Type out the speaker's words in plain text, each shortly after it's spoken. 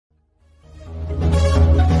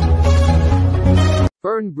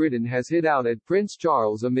Fern Britton has hit out at Prince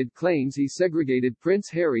Charles amid claims he segregated Prince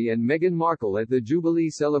Harry and Meghan Markle at the Jubilee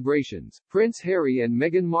celebrations. Prince Harry and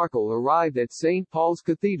Meghan Markle arrived at St. Paul's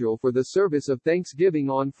Cathedral for the service of Thanksgiving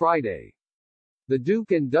on Friday. The Duke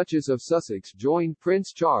and Duchess of Sussex joined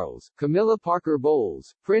Prince Charles, Camilla Parker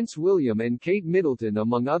Bowles, Prince William and Kate Middleton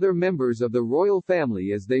among other members of the royal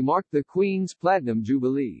family as they marked the Queen's Platinum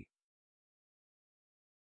Jubilee.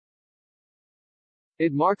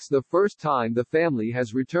 It marks the first time the family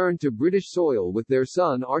has returned to British soil with their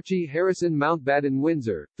son Archie Harrison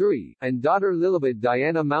Mountbatten-Windsor, 3, and daughter Lilibet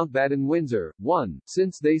Diana Mountbatten-Windsor, 1,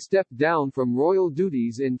 since they stepped down from royal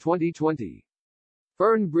duties in 2020.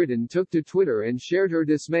 Fern Britton took to Twitter and shared her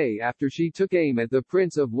dismay after she took aim at the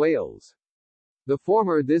Prince of Wales. The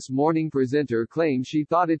former This Morning presenter claimed she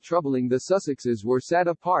thought it troubling the Sussexes were sat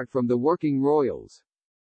apart from the working royals.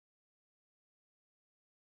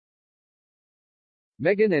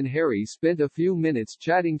 Meghan and Harry spent a few minutes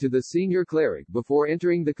chatting to the senior cleric before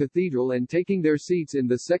entering the cathedral and taking their seats in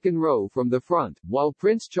the second row from the front, while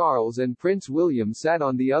Prince Charles and Prince William sat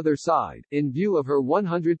on the other side. In view of her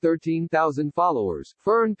 113,000 followers,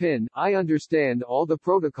 Fern pinned, "I understand all the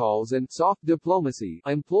protocols and soft diplomacy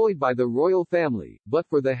employed by the royal family, but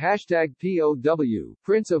for the #POW,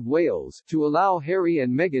 Prince of Wales, to allow Harry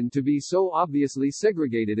and Meghan to be so obviously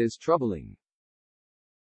segregated is troubling.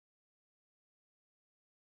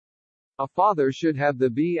 A father should have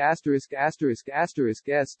the B********s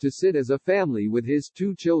to sit as a family with his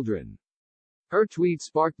 2 children." Her tweet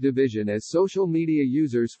sparked division as social media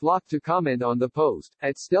users flocked to comment on the post.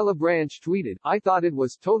 At Stella Branch tweeted, "I thought it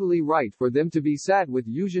was totally right for them to be sat with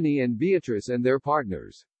Eugenie and Beatrice and their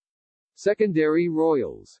partners. Secondary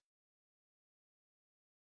royals.